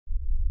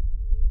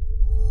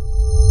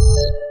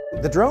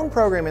The drone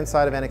program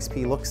inside of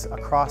NXP looks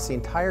across the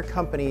entire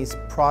company's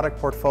product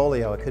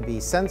portfolio. It could be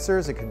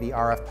sensors, it could be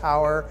RF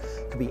power,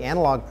 it could be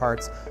analog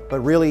parts, but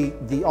really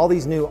all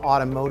these new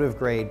automotive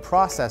grade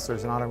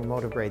processors and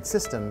automotive grade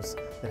systems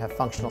that have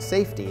functional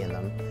safety in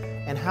them,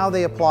 and how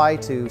they apply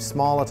to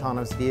small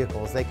autonomous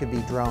vehicles. They could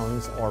be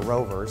drones or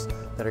rovers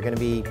that are going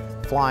to be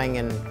flying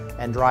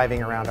and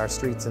driving around our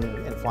streets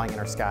and flying in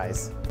our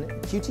skies.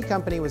 QT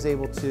Company was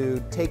able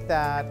to take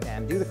that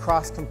and do the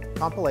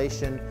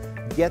cross-compilation,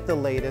 get the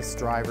latest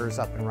drivers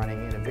up and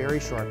running in a very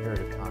short period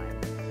of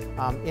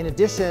time. In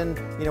addition,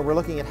 we're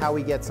looking at how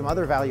we get some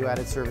other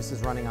value-added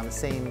services running on the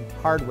same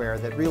hardware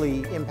that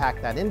really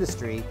impact that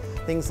industry,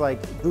 things like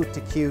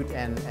boot-to-qt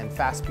and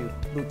fast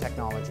boot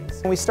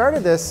technologies. When we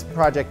started this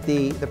project,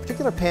 the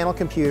particular panel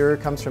computer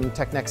comes from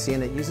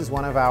Technexion. It uses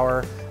one of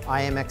our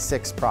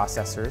IMX6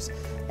 processors,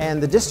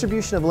 and the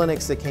distribution of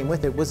Linux that came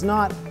with it was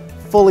not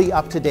fully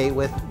up to date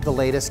with the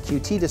latest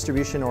Qt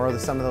distribution or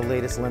some of the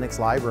latest Linux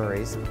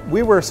libraries.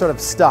 We were sort of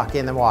stuck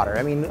in the water.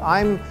 I mean,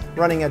 I'm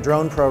running a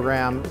drone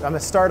program, I'm a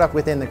startup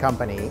within the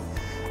company,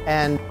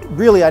 and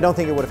really I don't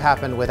think it would have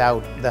happened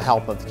without the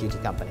help of the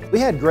QT Company. We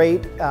had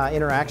great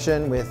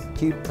interaction with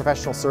Qt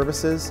Professional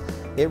Services.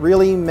 It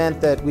really meant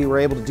that we were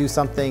able to do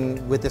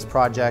something with this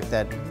project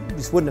that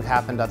just wouldn't have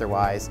happened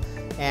otherwise.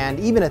 And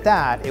even at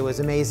that, it was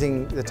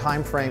amazing the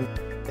time frame.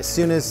 As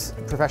soon as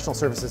Professional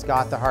Services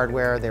got the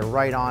hardware, they were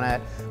right on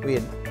it. We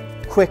had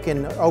quick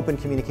and open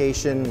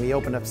communication. We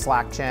opened up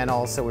Slack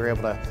channels so we were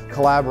able to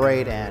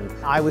collaborate, and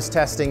I was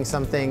testing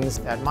some things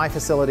at my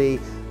facility.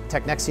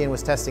 Technexion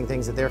was testing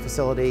things at their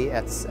facility.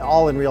 It's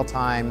all in real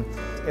time.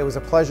 It was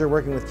a pleasure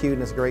working with Qt,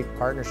 and it's a great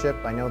partnership.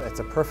 I know it's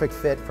a perfect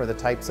fit for the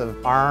types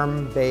of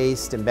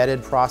ARM-based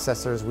embedded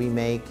processors we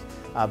make,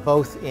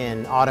 both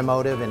in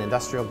automotive and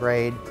industrial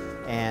grade.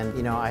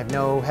 And I have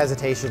no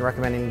hesitation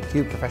recommending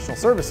Qt Professional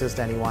Services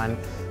to anyone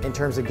in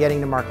terms of getting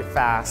to market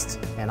fast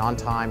and on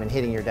time and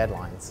hitting your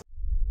deadlines.